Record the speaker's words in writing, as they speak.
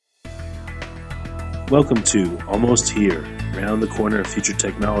Welcome to Almost Here, Round the Corner Future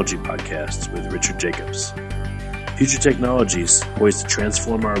Technology podcasts with Richard Jacobs. Future technologies poised to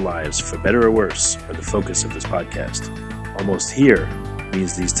transform our lives for better or worse are the focus of this podcast. Almost here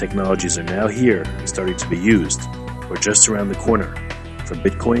means these technologies are now here and starting to be used, or just around the corner, from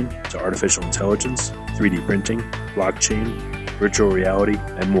Bitcoin to artificial intelligence, 3D printing, blockchain, virtual reality,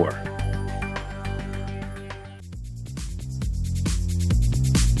 and more.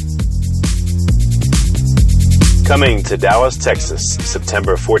 Coming to Dallas, Texas,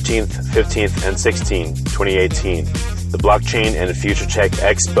 September 14th, 15th, and 16th, 2018, the Blockchain and Future Tech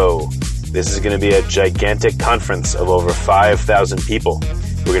Expo. This is going to be a gigantic conference of over 5,000 people.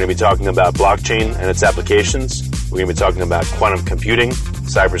 We're going to be talking about blockchain and its applications. We're going to be talking about quantum computing,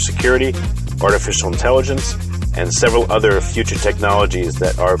 cybersecurity, artificial intelligence, and several other future technologies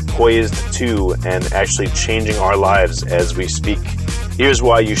that are poised to and actually changing our lives as we speak. Here's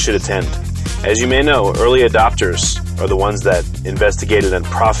why you should attend. As you may know, early adopters are the ones that investigated and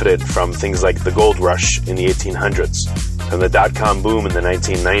profited from things like the gold rush in the 1800s, from the dot-com boom in the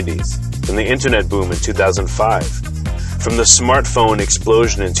 1990s, from the internet boom in 2005, from the smartphone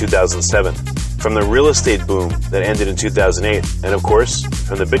explosion in 2007, from the real estate boom that ended in 2008, and of course,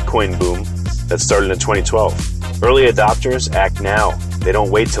 from the Bitcoin boom that started in 2012. Early adopters act now. They don't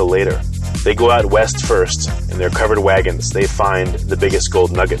wait till later. They go out west first. In their covered wagons, they find the biggest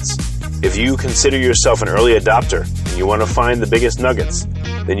gold nuggets. If you consider yourself an early adopter and you want to find the biggest nuggets,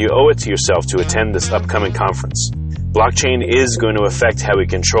 then you owe it to yourself to attend this upcoming conference. Blockchain is going to affect how we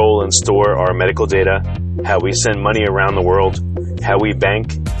control and store our medical data, how we send money around the world, how we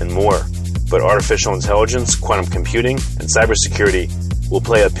bank, and more. But artificial intelligence, quantum computing, and cybersecurity will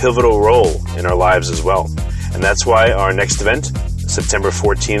play a pivotal role in our lives as well. And that's why our next event, September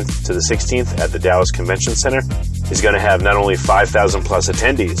 14th to the 16th at the Dallas Convention Center, is going to have not only 5,000 plus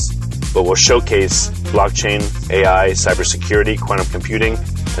attendees, but will showcase blockchain, AI, cybersecurity, quantum computing,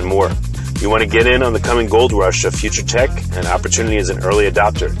 and more. You want to get in on the coming gold rush of future tech and opportunity as an early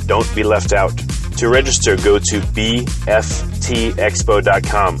adopter. Don't be left out. To register, go to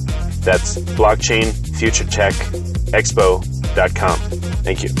bftexpo.com. That's blockchainfuturetechexpo.com.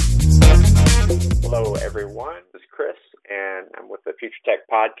 Thank you. Hello, everyone. This is Chris, and I'm with the Future Tech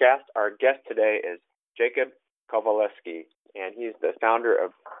Podcast. Our guest today is Jacob Kowaleski, and he's the founder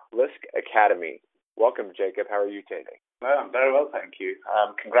of Lisk Academy. Welcome, Jacob. How are you today? Well, I'm very well, thank you.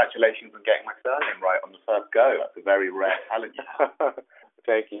 Congratulations on getting my surname right on the first go. That's a very rare talent you have.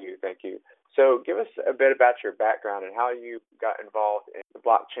 Thank you. So give us a bit about your background and how you got involved in the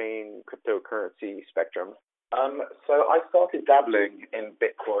blockchain cryptocurrency spectrum. So I started dabbling in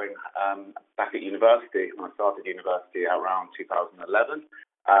Bitcoin back at university. When I started university around 2011.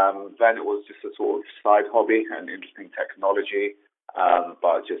 Then it was just a sort of side hobby and interesting technology,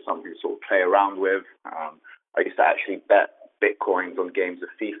 but just something to sort of play around with. I used to actually bet Bitcoins on games of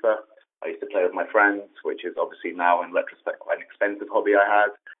FIFA. I used to play with my friends, which is obviously now in retrospect quite an expensive hobby I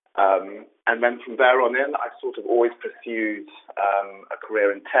had. And then from there on in, I sort of always pursued a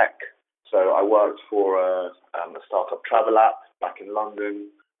career in tech. So I worked for a startup travel app back in London.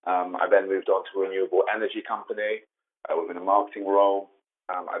 I then moved on to a renewable energy company within a marketing role.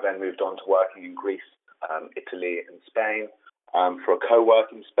 I then moved on to working in Greece, Italy, and Spain for a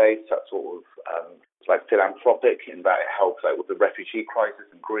co-working space that sort of was like philanthropic in that it helped with the refugee crisis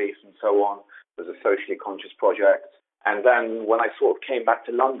in Greece and so on. It was a socially conscious project. And then when I sort of came back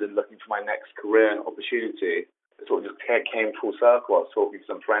to London looking for my next career and opportunity, it sort of just came full circle. I was talking to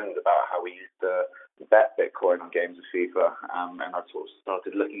some friends about how we used to bet Bitcoin on games of FIFA, and I sort of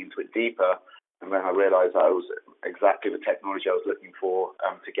started looking into it deeper. And then I realized that it was exactly the technology I was looking for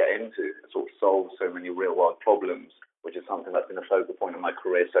to get into. It sort of solves so many real-world problems, which is something that's been a focal point of my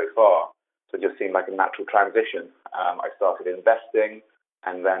career so far. So it just seemed like a natural transition. I started investing,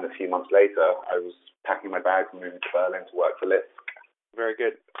 and then a few months later, I was packing my bags and moving to Berlin to work for Lisk. Very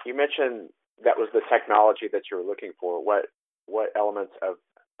good. You mentioned that was the technology that you were looking for. What elements of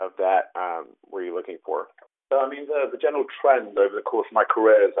that were you looking for? So, I mean, the general trend over the course of my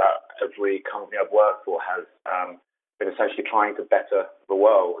career is that every company I've worked for has been essentially trying to better the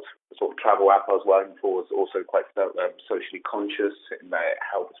world. The sort of travel app I was working for was also quite socially conscious in that it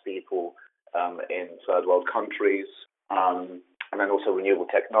helps people in third world countries. And then also renewable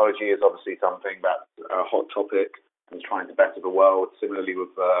technology is obviously something that's a hot topic and is trying to better the world. Similarly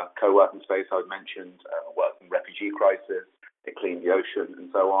with co-working space I mentioned, worked in refugee crisis, it cleaned the ocean and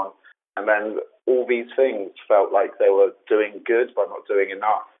so on. And then all these things felt like they were doing good but not doing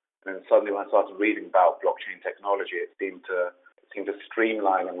enough. And then suddenly when I started reading about blockchain technology, it seemed to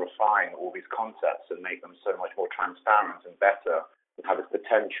streamline and refine all these concepts and make them so much more transparent and better have this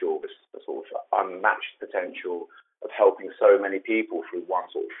potential, this sort of unmatched potential of helping so many people through one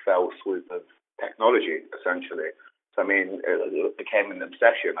sort of fell swoop of technology, essentially. So, I mean, it became an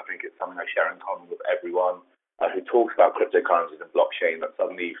obsession. I think it's something I share in common with everyone who talks about cryptocurrencies and blockchain, that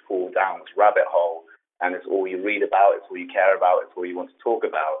suddenly you fall down this rabbit hole and it's all you read about, it's all you care about, it's all you want to talk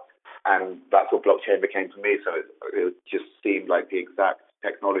about. And that's what blockchain became for me. So it just seemed like the exact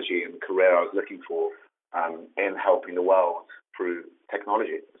technology and career I was looking for in helping the world through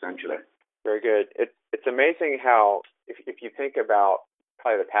technology, essentially. Very good. It's amazing how, if you think about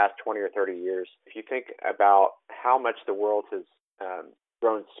probably the past 20 or 30 years, if you think about how much the world has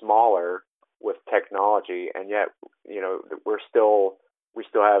grown smaller with technology, and yet, we still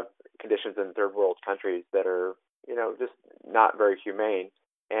have conditions in third world countries that are, just not very humane.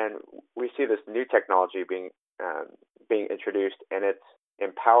 And we see this new technology being introduced, and it's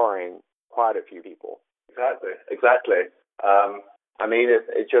empowering quite a few people. Exactly. I mean,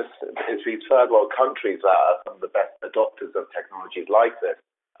 it's these third world countries that are some of the best adopters of technologies like this.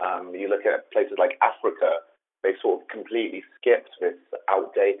 You look at places like Africa, they sort of completely skipped this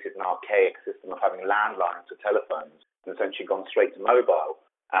outdated and archaic system of having landlines or telephones and essentially gone straight to mobile.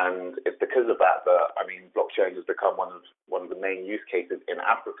 And it's because of that blockchain has become one of the main use cases in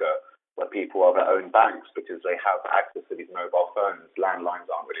Africa, where people are their own banks because they have access to these mobile phones. Landlines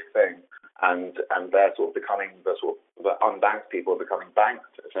aren't really a thing, and they're sort of becoming the unbanked people are becoming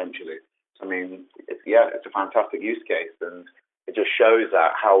banked, essentially. So, I mean, it's a fantastic use case, and it just shows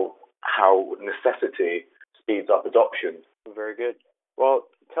that how necessity speeds up adoption. Very good. Well,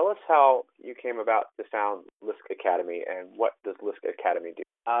 tell us how you came about to found Lisk Academy, and what does Lisk Academy do?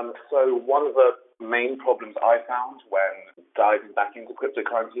 So one of the main problems I found when diving back into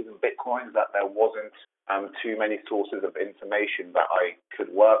cryptocurrencies and Bitcoin is that there wasn't too many sources of information that I could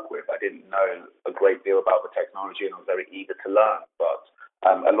work with. I didn't know a great deal about the technology, and I was very eager to learn. But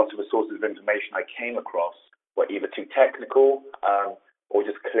a lot of the sources of information I came across were either too technical or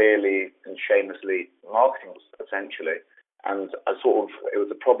just clearly and shamelessly marketing, essentially. And it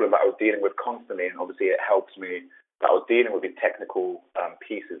was a problem that I was dealing with constantly, and obviously it helps me that I was dealing with these technical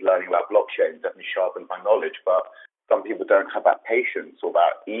pieces, learning about blockchain, definitely sharpened my knowledge. But some people don't have that patience or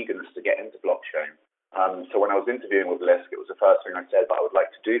that eagerness to get into blockchain. So when I was interviewing with Lisk, it was the first thing I said that I would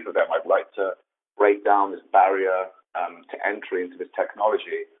like to do for them. I'd like to break down this barrier to entry into this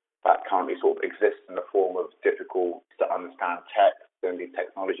technology that currently sort of exists in the form of difficult to understand text and these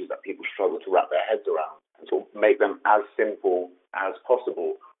technologies that people struggle to wrap their heads around, and sort of make them as simple as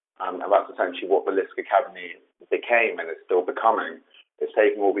possible. And that's essentially what the Lisk Academy became, and is still becoming. It's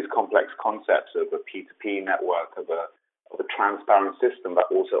taking all these complex concepts of a P2P network, of a transparent system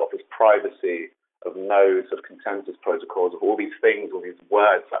that also offers privacy, of nodes, of consensus protocols, of all these things, all these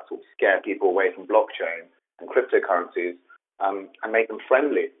words that sort of scare people away from blockchain and cryptocurrencies, and make them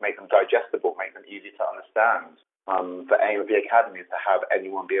friendly, make them digestible, make them easy to understand. The aim of the Academy is to have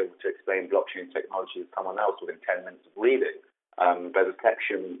anyone be able to explain blockchain technology to someone else within 10 minutes of reading. There's a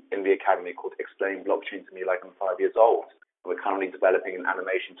section in the Academy called Explain Blockchain to Me Like I'm 5 years old. We're currently developing an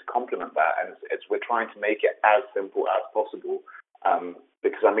animation to complement that, and we're trying to make it as simple as possible.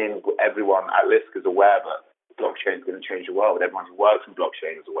 Because, everyone at Lisk is aware that blockchain is going to change the world. Everyone who works in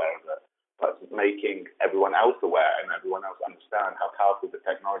blockchain is aware of it. But making everyone else aware and everyone else understand how powerful the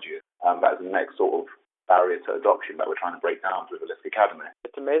technology is, that is the next sort of barrier to adoption that we're trying to break down through the Lisk Academy.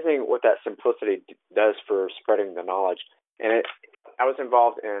 It's amazing what that simplicity does for spreading the knowledge. And I was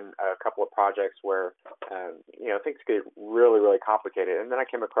involved in a couple of projects where, things get really, really complicated. And then I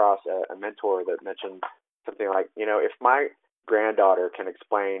came across a mentor that mentioned something like, if my granddaughter can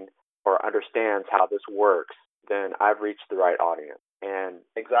explain or understands how this works, then I've reached the right audience. And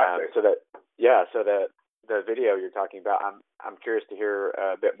exactly. So the video you're talking about, I'm curious to hear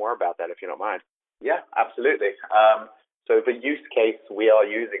a bit more about that, if you don't mind. Yeah, absolutely. So the use case we are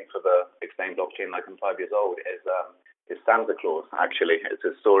using for the Explain Blockchain Like I'm 5 years old is Santa Claus, actually. It's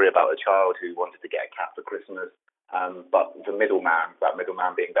a story about a child who wanted to get a cat for Christmas, but the middleman, that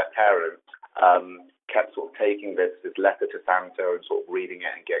middleman being their parent, kept sort of taking this letter to Santa and sort of reading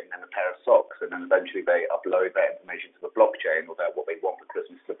it and getting them a pair of socks, and then eventually they upload their information to the blockchain, or what they want for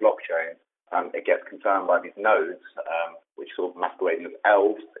Christmas to the blockchain. It gets confirmed by these nodes, which sort of masquerading as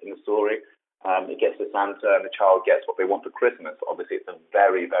elves in the story. It gets to Santa, and the child gets what they want for Christmas. Obviously, it's a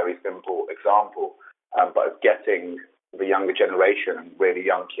very, very simple example, but it's getting the younger generation and really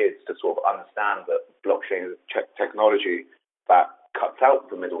young kids to sort of understand that blockchain is technology that cuts out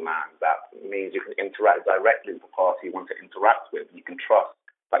the middleman. That means you can interact directly with the party you want to interact with. You can trust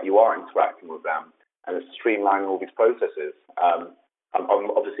that you are interacting with them, and it's streamlining all these processes. I'm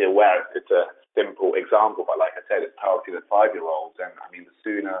obviously aware it's a simple example, but like I said, it's targeted at 5-year-olds. And I mean, the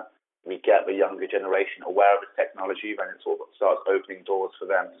sooner we get the younger generation aware of this technology, then it sort of starts opening doors for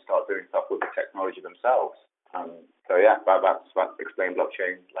them to start doing stuff with the technology themselves. So yeah, that's Explain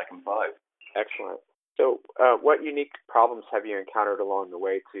Blockchain like in 5. Excellent. So, what unique problems have you encountered along the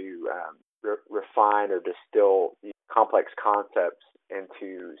way to refine or distill these complex concepts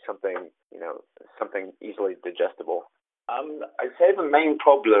into something, something easily digestible? I'd say the main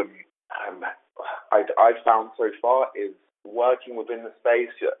problem I've found so far is working within the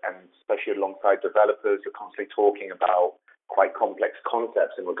space, and especially alongside developers. You're constantly talking about quite complex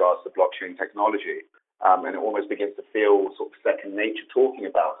concepts in regards to blockchain technology. And it almost begins to feel sort of second nature talking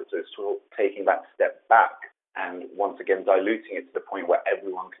about it. So it's sort of taking that step back and once again diluting it to the point where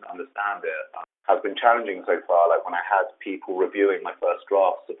everyone can understand it. Has been challenging so far. Like when I had people reviewing my first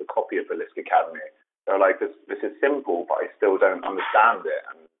drafts of the copy of the Lisk Academy, they're like, this is simple, but I still don't understand it.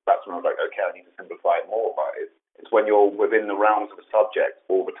 And that's when I was like, okay, I need to simplify it more. But it's when you're within the realms of the subject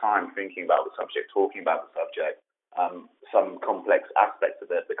all the time, thinking about the subject, talking about the subject, some complex aspects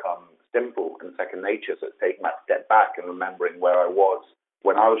of it become simple and second nature. So it's taking that step back and remembering where I was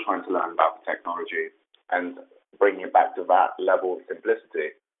when I was trying to learn about the technology and bringing it back to that level of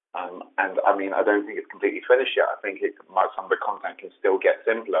simplicity. And I mean, I don't think it's completely finished yet. I think some of the content can still get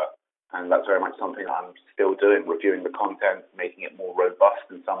simpler. And that's very much something I'm still doing, reviewing the content, making it more robust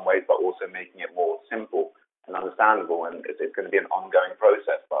in some ways, but also making it more simple and understandable. And it's going to be an ongoing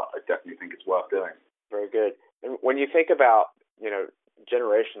process, but I definitely think it's worth doing. Very good. And when you think about,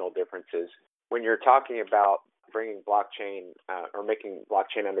 generational differences, when you're talking about bringing blockchain or making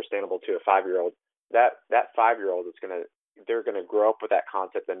blockchain understandable to a 5-year-old, that 5-year-old they're going to grow up with that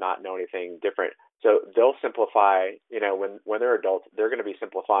concept and not know anything different. So they'll simplify, when they're adults, they're going to be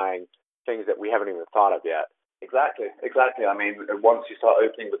simplifying things that we haven't even thought of yet. Exactly. I mean, once you start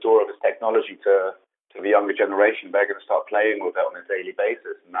opening the door of this technology to the younger generation, they're going to start playing with it on a daily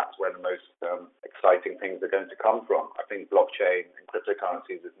basis, and that's where the most exciting things are going to come from. I think blockchain and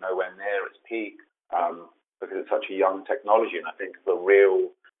cryptocurrencies is nowhere near its peak because it's such a young technology, and I think the real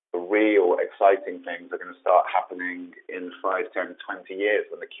exciting things are going to start happening in 5, 10, 20 years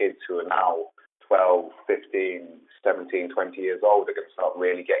when the kids who are now 12, 15, 17, 20 years old are going to start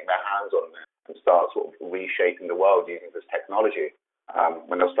really getting their hands on it and start sort of reshaping the world using this technology.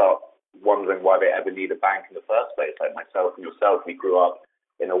 When they'll start wondering why they ever need a bank in the first place. Like myself and yourself, we grew up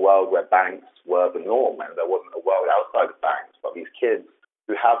in a world where banks were the norm and there wasn't a world outside of banks. But these kids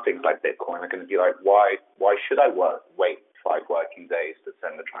who have things like Bitcoin are going to be like, why should I wait 5 working days to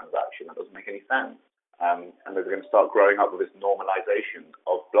send a transaction? That doesn't make any sense. And they're going to start growing up with this normalization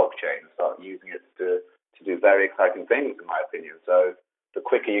of blockchain and start using it to do very exciting things, in my opinion. So the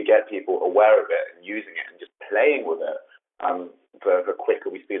quicker you get people aware of it and using it and just playing with it, the quicker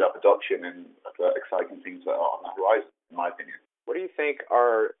we speed up adoption and the exciting things that are on the horizon, in my opinion. What do you think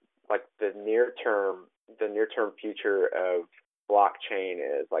are like the near term future of blockchain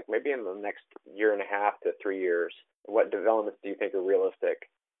is? Like maybe in the next 1.5 to 3 years, what developments do you think are realistic?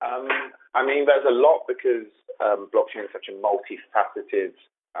 I mean, there's a lot because blockchain is such a multifaceted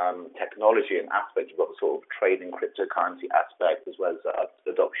technology and aspect. You've got the sort of trading cryptocurrency aspect as well as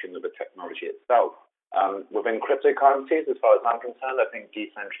the adoption of the technology itself. Within cryptocurrencies, as far as I'm concerned, I think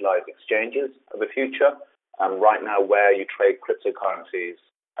decentralized exchanges are the future. Right now, where you trade cryptocurrencies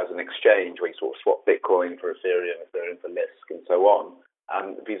as an exchange, where you sort of swap Bitcoin for Ethereum for Lisk, and so on,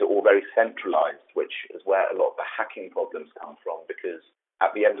 these are all very centralized, which is where a lot of the hacking problems come from. Because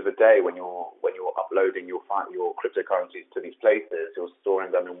at the end of the day, when you're uploading your cryptocurrencies to these places, you're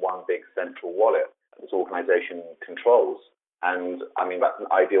storing them in one big central wallet that this organization controls. And I mean, that's an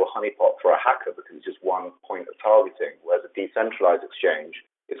ideal honeypot for a hacker because it's just one point of targeting. Whereas a decentralized exchange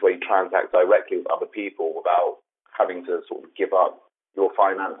is where you transact directly with other people without having to sort of give up your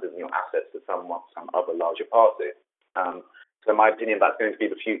finances and your assets to some other larger party. So in my opinion, that's going to be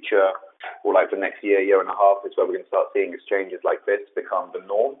the future for like the next year and a half is where we're going to start seeing exchanges like this become the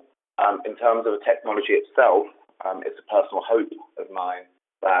norm. In terms of the technology itself, it's a personal hope of mine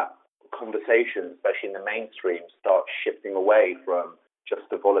that conversations, especially in the mainstream, start shifting away from just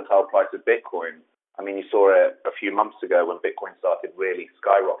the volatile price of Bitcoin. I mean, you saw it a few months ago when Bitcoin started really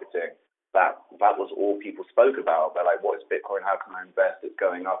skyrocketing. That was all people spoke about. They're like, what is Bitcoin? How can I invest? It's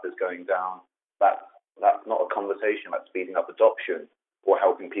going up, it's going down. That's not a conversation about speeding up adoption or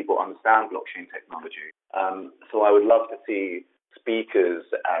helping people understand blockchain technology. So I would love to see speakers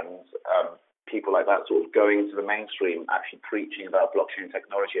and people like that sort of going to the mainstream, actually preaching about blockchain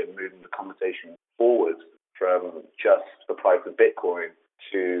technology and moving the conversation forward from just the price of Bitcoin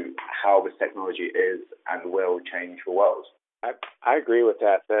to how this technology is and will change the world. I agree with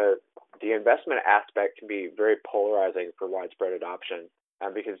that. The investment aspect can be very polarizing for widespread adoption,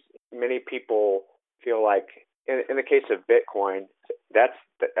 because many people feel like, in the case of Bitcoin, that's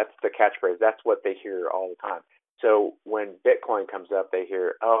the catchphrase. That's what they hear all the time. So when Bitcoin comes up, they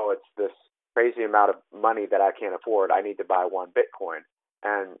hear, oh, it's this crazy amount of money that I can't afford. I need to buy one Bitcoin.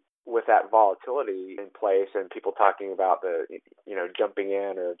 And with that volatility in place and people talking about the, jumping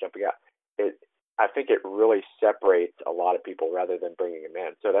in or jumping out, I think it really separates a lot of people rather than bringing them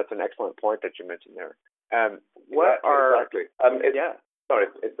in. So that's an excellent point that you mentioned there. Exactly. Yeah. Sorry,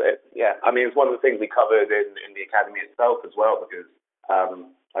 I mean, it's one of the things we covered in the academy itself as well, because,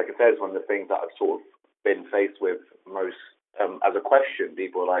 like I said, it's one of the things that I've sort of been faced with most as a question.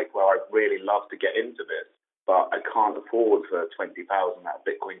 People are like, well, I'd really love to get into this, but I can't afford the $20,000 that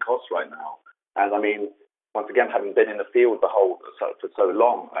Bitcoin costs right now. And I mean, once again, having been in the field for so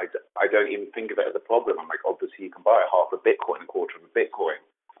long, I don't even think of it as a problem. I'm like, obviously, you can buy half a Bitcoin, a quarter of a Bitcoin,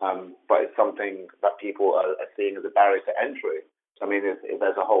 but it's something that people are seeing as a barrier to entry. So, I mean,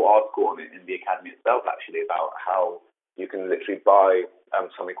 there's a whole article on it in the academy itself, actually, about how you can literally buy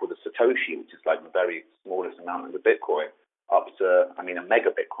something called a Satoshi, which is like the very smallest amount of the Bitcoin, up to, a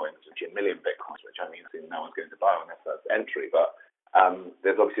mega Bitcoin, which is a million Bitcoins, which no one's going to buy unless that's entry. But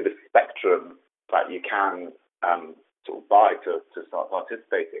there's obviously the spectrum that you can sort of buy to start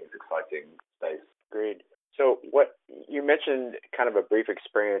participating. It's exciting space. Agreed. So what you mentioned, kind of a brief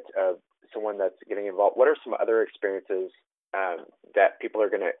experience of someone that's getting involved. What are some other experiences that people are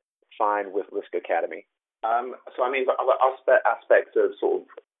going to find with Lisk Academy? The other aspects of sort of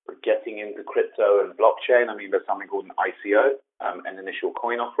getting into crypto and blockchain, there's something called an ICO, an initial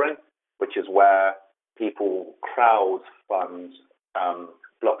coin offering, which is where people crowd fund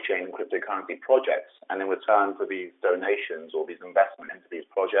blockchain and cryptocurrency projects, and in return for these donations or these investment into these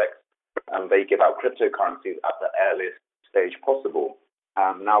projects, they give out cryptocurrencies at the earliest stage possible.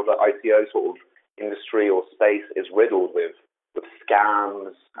 Now the ICO sort of industry or space is riddled with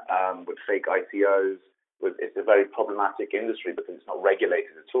scams, with fake ICOs. It's a very problematic industry because it's not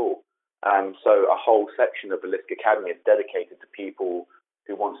regulated at all. So a whole section of the Lisk Academy is dedicated to people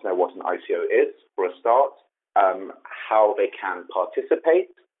who want to know what an ICO is, for a start, how they can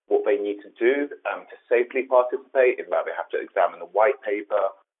participate, what they need to do to safely participate, in that they have to examine the white paper,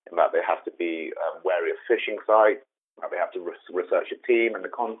 in that they have to be wary of phishing sites, in that they have to research a team and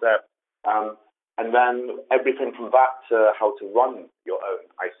the concept. And then everything from that to how to run your own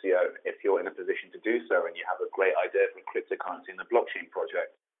ICO if you're in a position to do so and you have a great idea for a cryptocurrency in the blockchain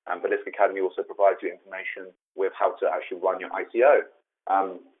project. The Lisk Academy also provides you information with how to actually run your ICO.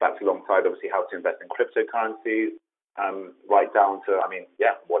 That's alongside, obviously, how to invest in cryptocurrencies, right down to,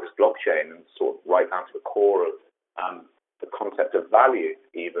 what is blockchain, and sort of right down to the core of the concept of value,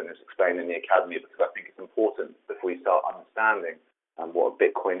 even, is explained in the Academy, because I think it's important before you start understanding what a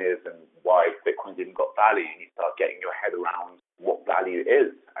Bitcoin is and why Bitcoin's even got value. You need to start getting your head around what value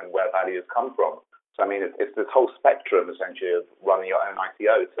is and where value has come from. So, it's this whole spectrum, essentially, of running your own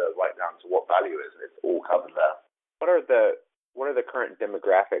ICO to right down to what value is. It's all covered there. What are the current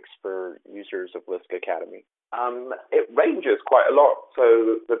demographics for users of Lisk Academy? It ranges quite a lot.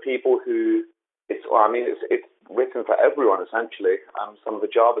 So the people who it's written for everyone, essentially. Some of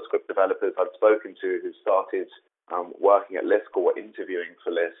the JavaScript developers I've spoken to who started working at Lisk or were interviewing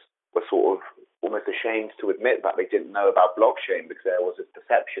for Lisk were sort of almost ashamed to admit that they didn't know about blockchain, because there was this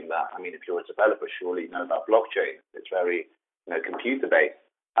perception that, if you're a developer, surely you know about blockchain. It's very, computer-based.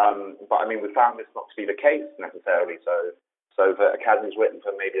 But we found this not to be the case necessarily. So the Academy is written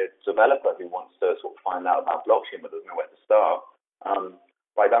for maybe a developer who wants to sort of find out about blockchain but doesn't know where to start.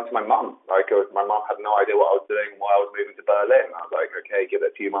 Right down to my mum. My mum had no idea what I was doing while I was moving to Berlin. I was like, okay, give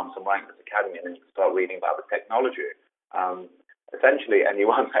it a few months and write this Academy, and then you can start reading about the technology. Essentially,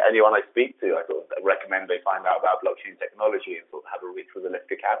 anyone I speak to, I sort of recommend they find out about blockchain technology and sort of have a read through the Lisk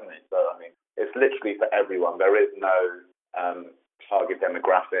Academy. So, it's literally for everyone. There is no target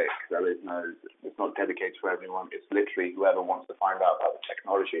demographic. It's not dedicated for everyone. It's literally whoever wants to find out about the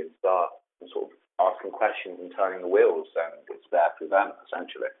technology and start and sort of asking questions and turning the wheels, and it's there for them,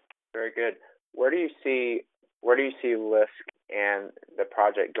 essentially. Very good. Where do you see Lisk and the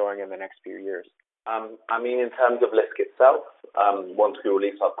project going in the next few years? In terms of Lisk itself, once we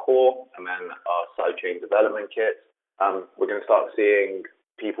release our core and then our sidechain development kit, we're going to start seeing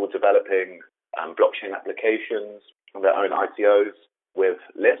people developing blockchain applications and their own ICOs with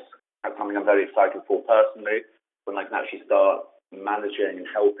Lisk. That's something I'm very excited for personally, when I can actually start managing and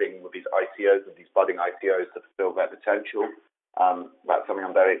helping with these ICOs, with these budding ICOs, to fulfill their potential. That's something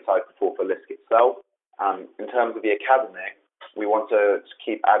I'm very excited for Lisk itself. In terms of the Academy, we want to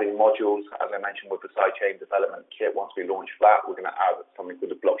keep adding modules. As I mentioned with the sidechain development kit, once we launch that, we're going to add something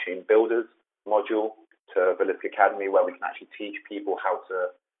called the Blockchain Builders module to the Lisk Academy, where we can actually teach people how to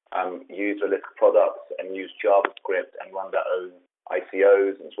use the Lisk products and use JavaScript and run their own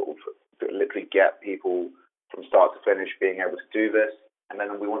ICOs and sort of literally get people from start to finish being able to do this. And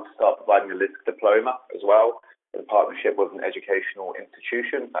then we want to start providing a Lisk diploma as well in partnership with an educational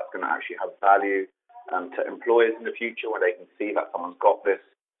institution that's going to actually have value to employers in the future, where they can see that someone's got this.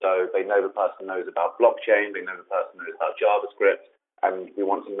 So they know the person knows about blockchain, they know the person knows about JavaScript, and we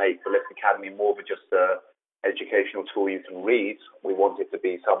want to make the Lisk Academy more than just an educational tool you can read. We want it to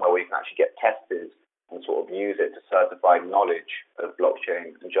be somewhere where you can actually get tested and sort of use it to certify knowledge of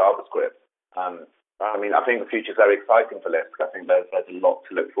blockchain and JavaScript. I think the future is very exciting for Lisk. I think there's a lot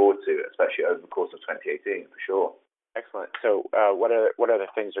to look forward to, especially over the course of 2018, for sure. Excellent. So what other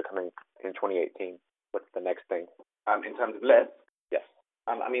things are coming in 2018? What's the next thing? In terms of Lisk? Yes.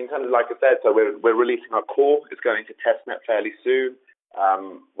 In terms of, like I said, so we're releasing our core. It's going to testnet fairly soon,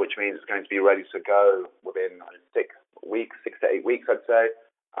 which means it's going to be ready to go within 6 to 8 weeks, I'd say.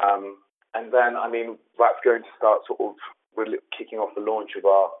 And then, that's going to start we're kicking off the launch of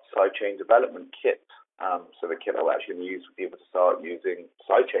our sidechain development kit. So the kit that we're actually going to use for people to start using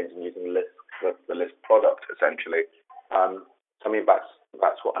sidechains and using the Lisk product, essentially.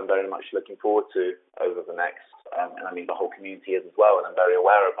 That's what I'm very much looking forward to over the next, and the whole community is as well, and I'm very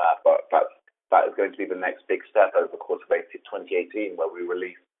aware of that. But that is going to be the next big step over the course of 2018, where we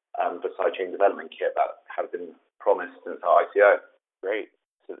release the sidechain development kit that has been promised since our ICO. Great.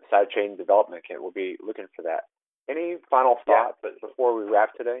 So the sidechain development kit, we'll be looking for that. Any final thoughts before we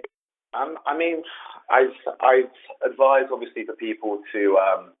wrap today? I'd advise, obviously, for people to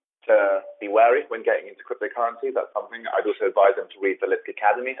be wary when getting into cryptocurrency. That's something. I'd also advise them to read the Lisk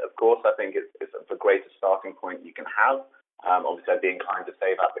Academy, of course. I think it's the greatest starting point you can have. Obviously, I'd be inclined to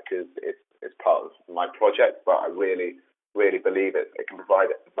say that because it's part of my project, but I really, really believe it can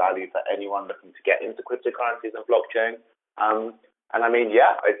provide value for anyone looking to get into cryptocurrencies and blockchain.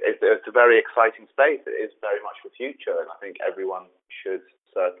 It's a very exciting space. It is very much the future, and I think everyone should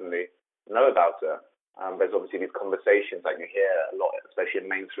certainly know about it. There's obviously these conversations that you hear a lot, especially in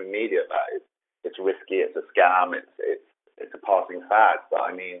mainstream media, that it's risky, it's a scam, it's a passing fad.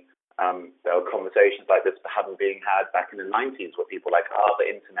 But there are conversations like this that haven't been had back in the 90s, where people are like, the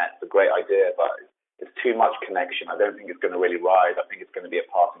internet's a great idea, but it's too much connection. I don't think it's going to really rise. I think it's going to be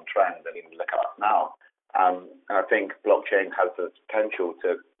a passing trend. And even look at us now. And I think blockchain has the potential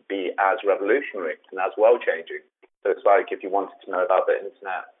to be as revolutionary and as world-changing. So it's like if you wanted to know about the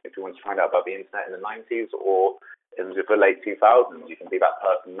internet, if you wanted to find out about the internet in the 90s or in the late 2000s, you can be that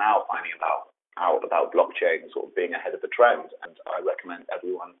person now finding out about blockchain, sort of being ahead of the trend. And I recommend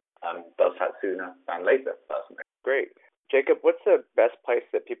everyone does that sooner than later, personally. Great. Jacob, what's the best place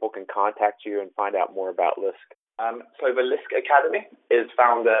that people can contact you and find out more about Lisk? So the Lisk Academy is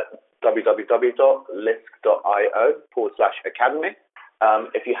found at www.lisk.io/academy.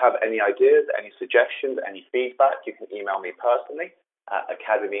 If you have any ideas, any suggestions, any feedback, you can email me personally at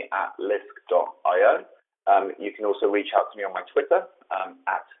academy@lisk.io. You can also reach out to me on my Twitter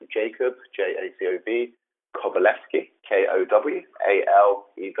at Jacob, Jacob, Kowalewski, Kowalewski.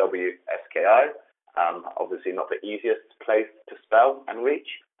 Obviously not the easiest place to spell and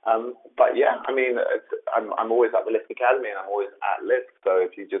reach. I'm always at the Lisk Academy and I'm always at Lisk. So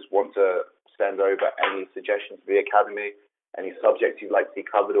if you just want to send over any suggestions to the Academy, any subject you'd like to see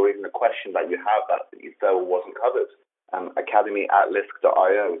covered, or even a question that you have that you feel wasn't covered,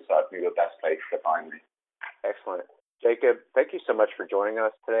 academy@lisk.io is certainly the best place to find me. Excellent. Jacob, thank you so much for joining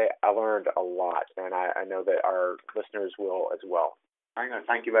us today. I learned a lot, and I know that our listeners will as well. I know.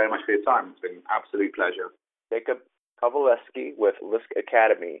 Thank you very much for your time. It's been an absolute pleasure. Jacob Kowalewski with Lisk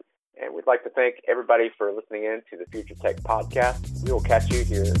Academy. And we'd like to thank everybody for listening in to the Future Tech Podcast. We will catch you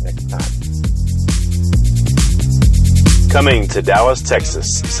here next time. Coming to Dallas,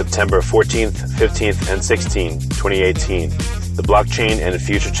 Texas, September 14th, 15th, and 16th, 2018, the Blockchain and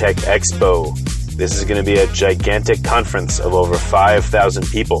Future Tech Expo. This is going to be a gigantic conference of over 5,000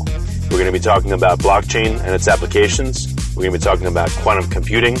 people. We're going to be talking about blockchain and its applications. We're going to be talking about quantum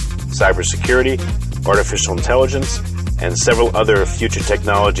computing, cybersecurity, artificial intelligence, and several other future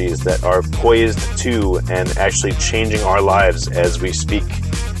technologies that are poised to and actually changing our lives as we speak.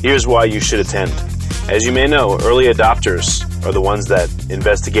 Here's why you should attend. As you may know, early adopters are the ones that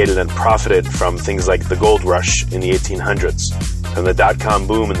investigated and profited from things like the gold rush in the 1800s, from the dot-com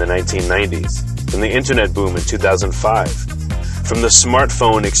boom in the 1990s, from the internet boom in 2005, from the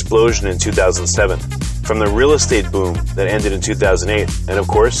smartphone explosion in 2007, from the real estate boom that ended in 2008, and of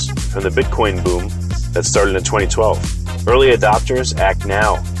course, from the Bitcoin boom that started in 2012. Early adopters act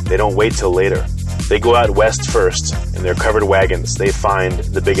now. They don't wait till later. They go out west first. In their covered wagons, they find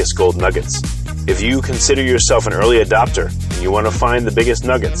the biggest gold nuggets. If you consider yourself an early adopter and you want to find the biggest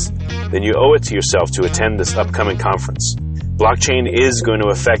nuggets, then you owe it to yourself to attend this upcoming conference. Blockchain is going to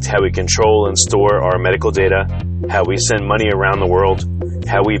affect how we control and store our medical data, how we send money around the world,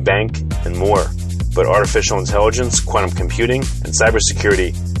 how we bank, and more. But artificial intelligence, quantum computing, and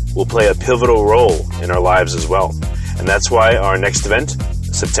cybersecurity will play a pivotal role in our lives as well. And that's why our next event,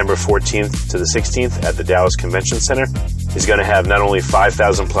 September 14th to the 16th at the Dallas Convention Center, is going to have not only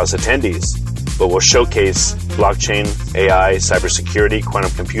 5,000 plus attendees, but will showcase blockchain, AI, cybersecurity, quantum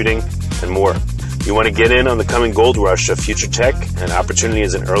computing, and more. You want to get in on the coming gold rush of future tech and opportunity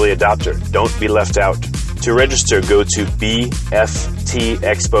as an early adopter. Don't be left out. To register, go to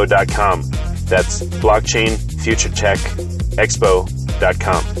bftexpo.com. That's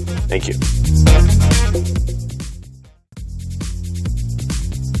blockchainfuturetechexpo.com. Thank you.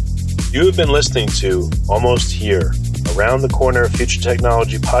 You have been listening to Almost Here, Around the Corner Future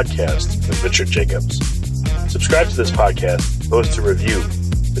Technology podcast with Richard Jacobs. Subscribe to this podcast, post a review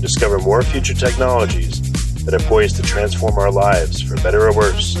to discover more future technologies that are poised to transform our lives for better or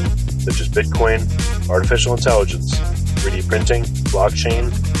worse, such as Bitcoin, artificial intelligence, 3D printing, blockchain,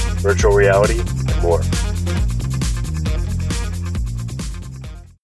 virtual reality, and more.